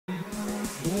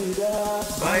Bayda,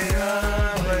 bayda.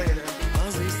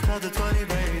 عزيز هذا تواني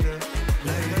بعيدة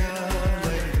ليلى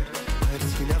ليلى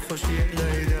هرسكي نخوشي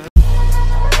ليلى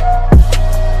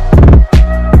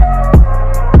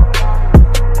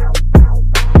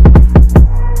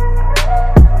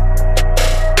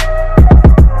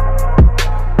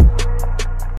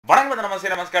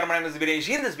Namaskar, my name is Vinesh.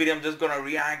 In this video I'm just gonna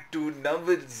react to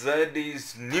NAVID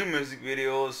ZARDI's new music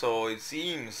video. So it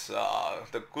seems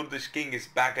the Kurdish king is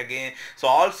back again. So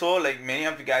also, like many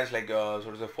of you guys, like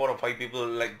sort of 4 or 5 people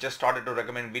like just started to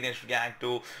recommend Vinesh react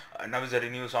to NAVID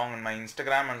ZARDI new song on my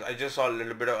Instagram, and I just saw a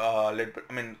little bit of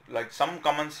like some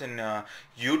comments in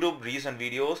YouTube recent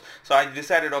videos. So I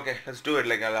decided, okay, let's do it.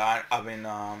 Like I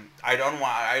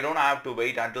don't have to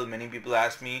wait until many people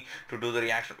ask me to do the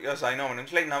reaction, because I know when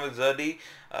it's like NAVID ZARDI,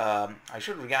 I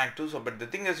should react to. So but the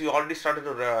thing is, you already started to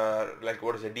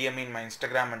DM me in my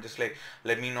Instagram and just like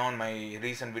let me know on my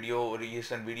recent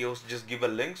videos, just give a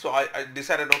link. So I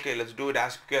decided, okay, let's do it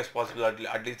as quick as possible,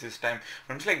 at least this time.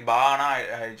 When it's like Bana,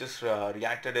 I just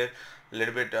reacted it a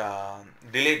little bit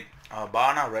delayed.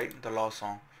 Bana, right, the last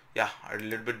song, yeah, a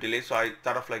little bit delayed, so I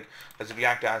thought of like let's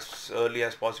react as early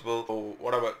as possible. So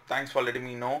whatever, thanks for letting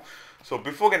me know. So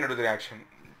before getting into the reaction,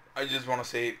 I just want to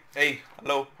say, hey,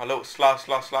 hello, slash,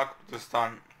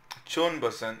 Pakistan, Chon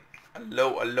Basan,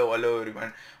 hello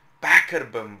everyone,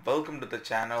 Backarbam, welcome to the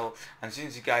channel. And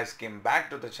since you guys came back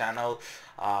to the channel,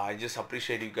 I just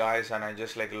appreciate you guys, and I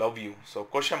just like love you. So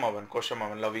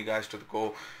Koshamavan, love you guys to the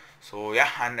go. So yeah,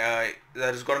 and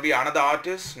there is going to be another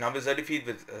artist, NAVID ZARDI feat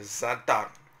with Xatar.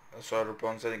 So I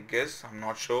pronounce it, I guess. I'm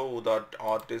not sure who that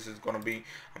artist is gonna be.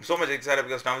 I'm so much excited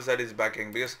because NAVID ZARDI is back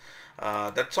again, because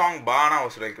that song Bana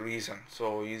was like recent,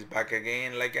 so he's back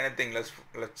again. Like anything, let's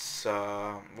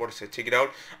check it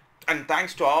out. And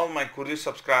thanks to all my Kurdish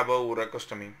subscribers who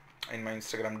requested me in my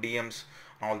Instagram DMs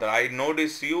and all that. I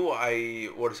notice you, I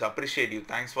appreciate you.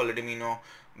 Thanks for letting me know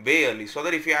way early, so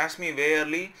that if you ask me way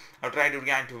early, I'll try to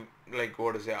react to like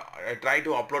I try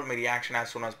to upload my reaction as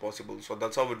soon as possible. So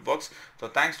that's how it works. So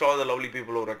thanks to all the lovely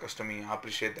people who requested me. I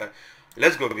appreciate that.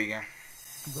 Let's go begin.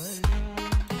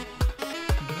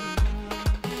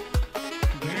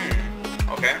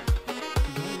 Okay,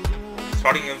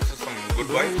 starting with some good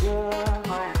vibes.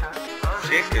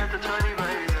 Shake it.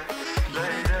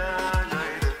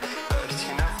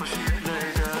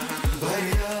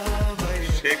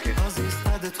 Shake it.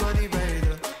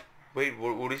 Wait,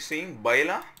 what are you saying?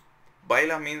 Bayla?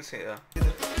 Bayla means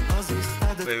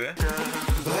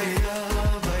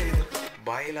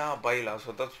Bayla.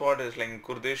 So that's what is like in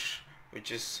Kurdish,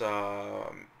 which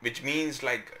means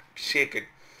like shake it.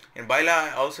 In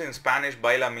Bayla, also in Spanish,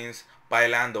 Bayla means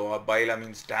bailando, or Bayla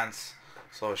means dance.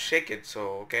 So shake it.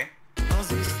 So okay.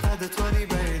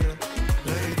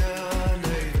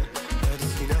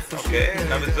 Okay,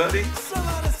 NAVID ZARDI.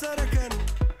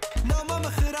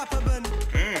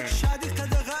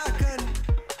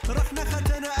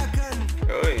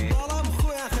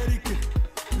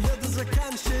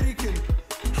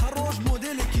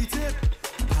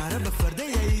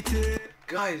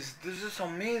 Guys, this is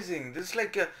amazing. This is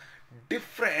like a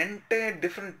different I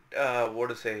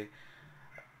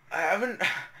haven't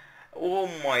oh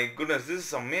my goodness, this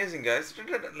is amazing, guys.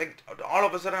 Like all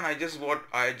of a sudden I just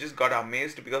got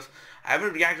amazed, because I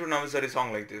haven't reacted to NAVID ZARDI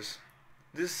song like this.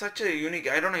 This is such a unique,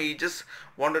 I don't know, he just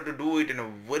wanted to do it in a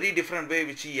very different way,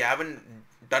 which he haven't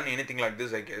done anything like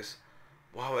this, I guess.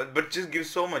 Wow, but just gives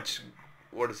so much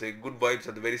good vibes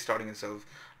at the very starting itself.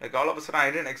 Like all of a sudden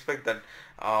I didn't expect that.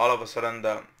 All of a sudden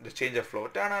the change of flow,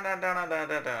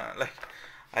 like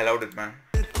I loved it, man.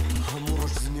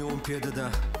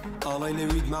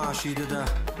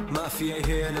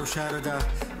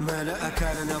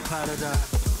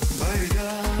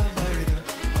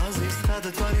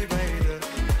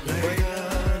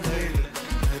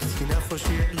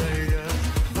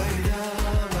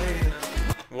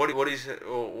 What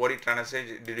are you trying to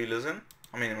say? Did you listen?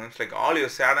 I mean, it's like all your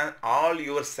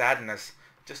sadness,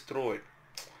 just throw it.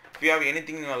 If you have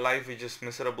anything in your life which is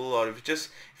miserable, or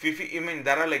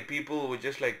there are like people who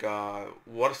just like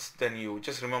worse than you,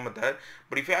 just remember that.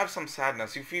 But if you have some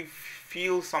sadness, if you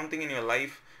feel something in your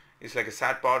life is like a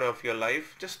sad part of your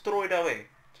life, just throw it away.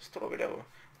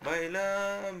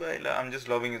 Baila. I'm just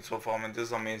loving it so far, man. This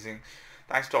is amazing.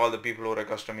 Thanks to all the people who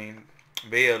requested me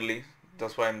way early.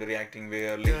 That's why I'm reacting way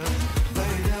early.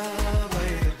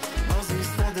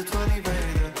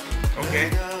 Okay.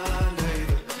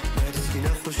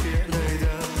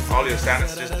 All your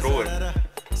sadness, just throw it.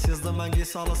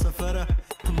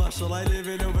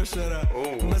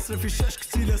 Oh.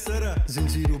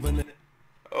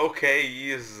 Okay,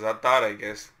 he is Xatar, I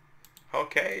guess.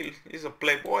 Okay, he's a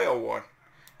playboy or what?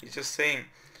 He's just saying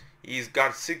he's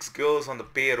got 6 girls on the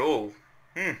payroll.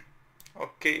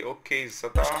 Okay, okay,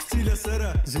 Xatar.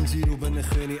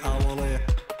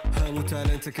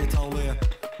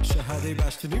 شهادي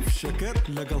بعشتني في الشكر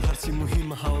لقى الهرسي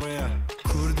مهمة هورية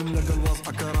كردم لقى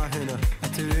الوضع كراهنة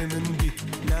أتري من بي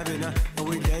لابنا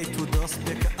أوي دايت ودرس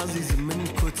بك عزيز من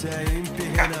كتاين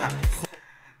بهنا.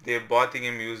 They're bathing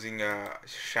him using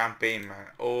champagne, man.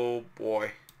 Oh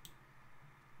boy.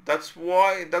 That's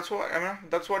what I mean.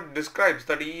 That's what it describes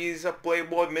that he is a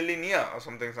playboy millionaire or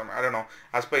something. I don't know.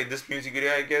 As per this music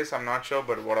video, I guess I'm not sure,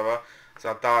 but whatever.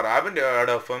 Xatar, I haven't heard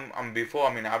of him before.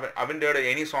 I mean, I haven't heard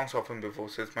any songs of him before,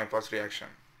 so it's my first reaction.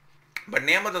 But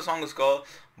name of the song is called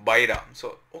Bayda.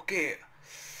 So okay,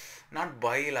 not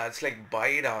Bayla. It's like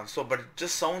Bayda. So but it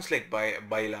just sounds like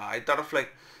Bayla. I thought of like,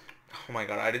 oh my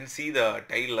god, I didn't see the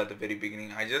title at the very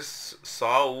beginning. I just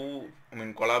saw who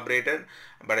collaborated,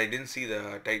 but I didn't see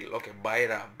the title. Okay,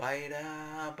 Bayda.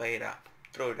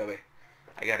 Throw it away.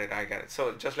 I got it.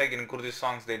 So just like in Kurdish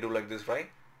songs, they do like this, right?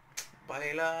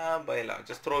 Bayla,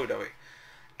 just throw it away.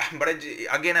 But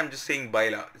again, I'm just saying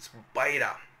Bayla. It's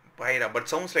Bayda, but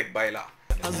sounds like Bayla.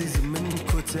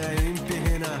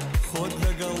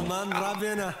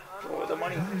 Throw the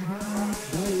money.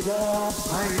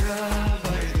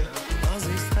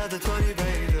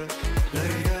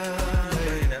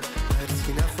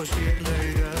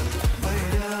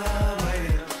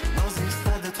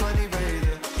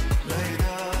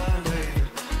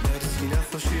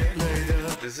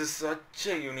 This is such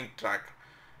a unique track.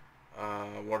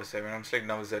 What to say? When I'm like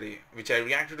NAVID ZARDI, which I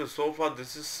reacted to so far.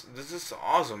 This is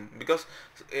awesome because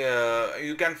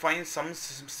you can find some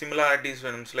similarities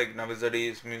when it's like NAVID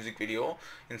ZARDI's music video.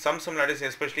 In some similarities,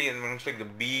 especially when it's like the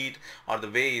beat or the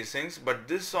way he sings. But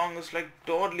this song is like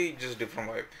totally just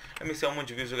different vibe. Let me see how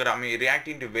much views we got. I'm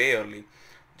reacting to way early.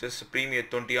 Just premiered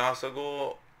 20 hours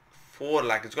ago. 4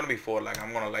 lakh. It's gonna be 4 lakh.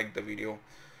 I'm gonna like the video.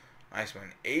 Nice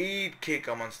man. 8k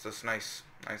comments. That's nice.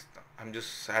 I'm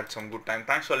just had some good time.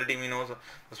 Thanks for letting me know. So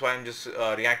that's why I'm just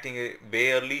reacting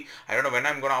way early. I don't know when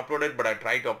I'm gonna upload it, but I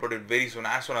try to upload it very soon,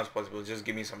 as soon as possible. Just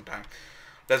give me some time.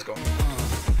 Let's go.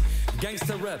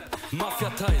 Gangster rap, mafia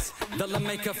ties, dalla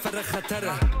make a for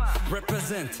Xatar.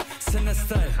 Represent,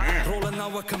 sinister, rolling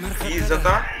our camera. He's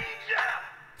Xatar.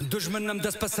 Dujmanam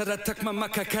das pasaratak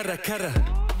mamaka kara kara.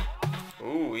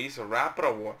 Ooh, he's a rapper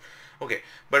or what? Okay,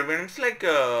 but when it's like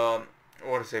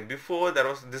what to say, before there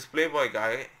was this Playboy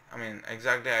guy, I mean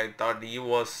exactly I thought he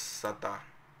was Xatar.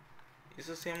 Is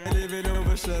the same one?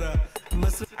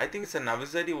 I think it's a NAVID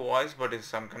ZARDI voice, but it's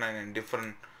some kind of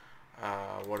different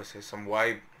what to say, some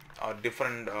vibe or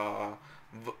different I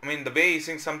mean the way he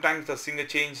sings, sometimes the singer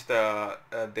change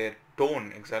their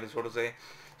tone, exactly so to say.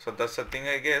 So that's the thing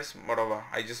I guess, whatever.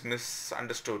 I just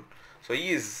misunderstood. So he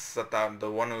is Xatar,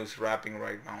 the one who is rapping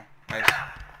right now. Nice.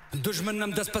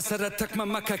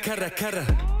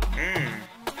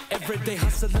 Everyday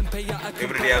hustling,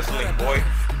 boy.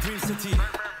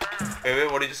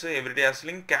 Wait, what did you say? Everyday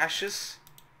hustling? Cash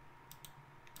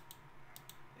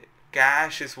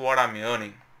is what I'm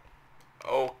earning.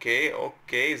 Okay,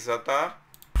 Xatar.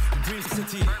 Dream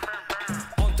City.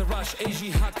 Entourage,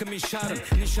 AG حاكم يشارم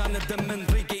نشان الدم من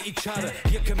ريقي إشارة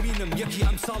يكمينم يكي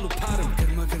أمثال وبارم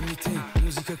كرما كرميتين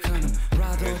موسيقى كانم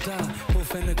رادو دا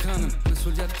بوفين كانم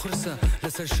مسؤوليات قرصة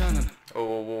لسرشانم.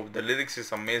 Oh, the lyrics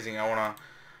is amazing. I wanna,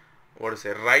 what to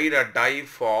say, ride or die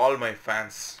for all my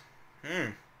fans.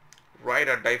 Ride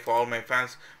or die for all my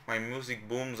fans. My music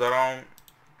booms around.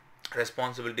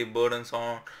 Responsibility burdens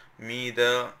on me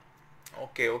there.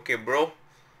 Okay, bro.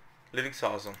 Lyrics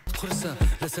awesome.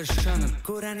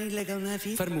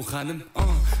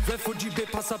 Refugee be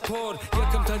passport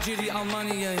yakam tajiri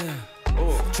Almania.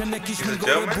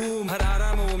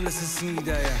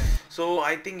 So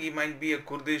I think he might be a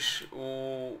Kurdish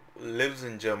who lives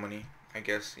in Germany. I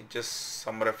guess it's just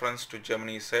some reference to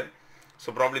Germany, he said.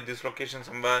 So probably this location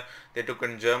somewhere they took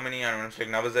in Germany, and it's like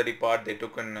NAVID ZARDI part they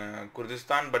took in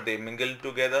Kurdistan, but they mingled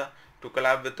together to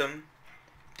collab with him.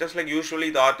 Just like usually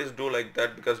the artists do like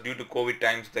that, because due to COVID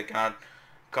times they cannot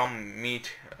come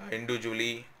meet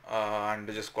individually and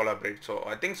just collaborate. So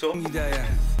I think so.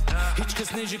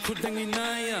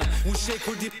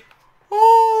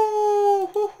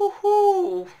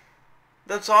 Ooh,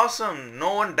 that's awesome.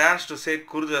 No one dares to say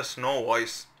Kurd has no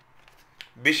voice.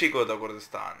 Bishiko the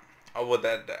Kurdistan. About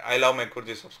that, I love my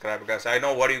Kurdish subscribers, guys. I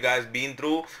know what you guys been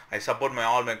through. I support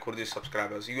all my Kurdish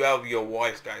subscribers. You have your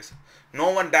voice, guys.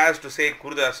 No one dares to say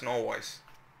Kurd has no voice.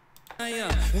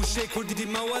 NAVID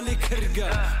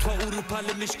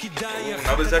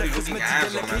ZARDI looking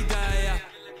handsome, man.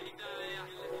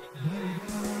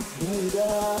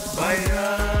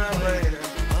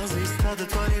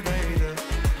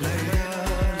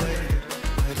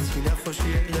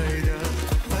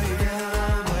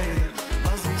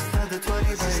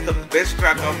 the best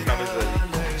track of NAVID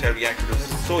ZARDI which I reacted to.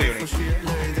 It's so unique.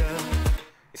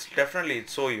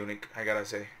 It's so unique, I gotta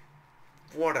say.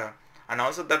 What a... And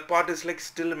also that part is like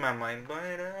still in my mind.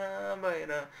 Bayda,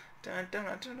 Bayda, da, da,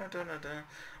 da, da, da, da, da.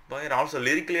 Bayda. Also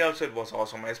lyrically also it was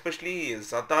awesome. Especially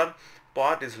Xatar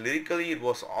part is lyrically it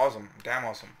was awesome. Damn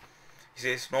awesome. He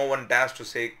says no one dares to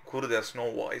say Kurd has no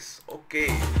voice.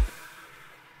 Okay.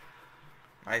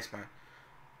 Nice, man.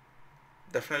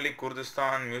 Definitely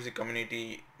Kurdistan music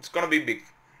community, it's gonna be big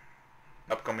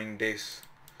upcoming days.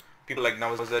 People like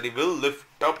NAVID ZARDI will lift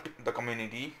up the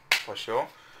community for sure.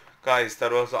 Guys,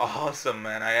 that was awesome,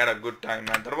 man. I had a good time,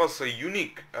 man. That was a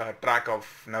unique track of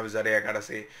NAVID ZARDI, I gotta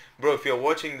say. Bro, if you're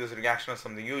watching this reaction or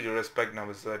something, huge respect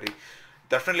NAVID ZARDI.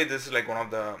 Definitely this is like one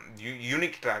of the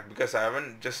unique track, because I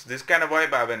haven't, just this kind of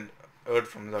vibe I haven't heard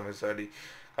from NAVID ZARDI.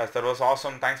 Guys, that was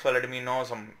awesome. Thanks for letting me know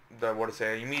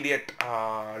immediate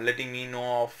letting me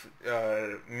know of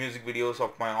music videos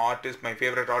of my artists, my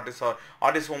favorite artists or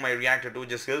artists whom I reacted to.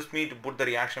 Just helps me to put the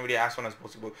reaction video as soon as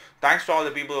possible. Thanks to all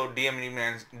the people who DM'd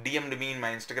me in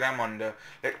my Instagram and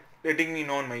letting me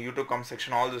know in my YouTube comment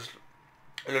section. All this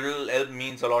little help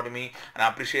means a lot to me and I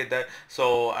appreciate that.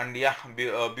 So, and yeah,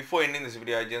 before ending this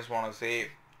video, I just want to say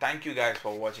thank you guys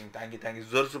for watching. Thank you.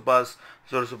 Zorsubas,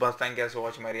 thank you guys for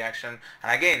watching my reaction.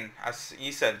 And again, as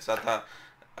he said, Xatar,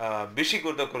 Bishi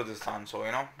Kurda Kurdistan. So,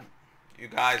 you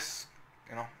guys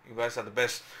are the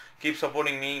best. Keep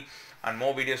supporting me and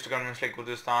more videos to come in like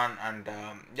Kurdistan. And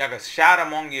yeah, guys, share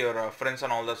among your friends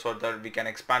and all that, so that we can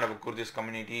expand our Kurdish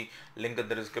community. Link in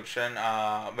the description.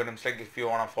 But I'm like, if you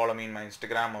want to follow me in my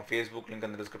Instagram or Facebook, link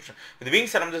in the description. With the being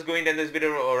said, I'm just going to end this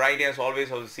video right here. As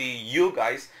always, I will see you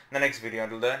guys in the next video.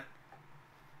 Until then,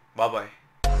 bye bye.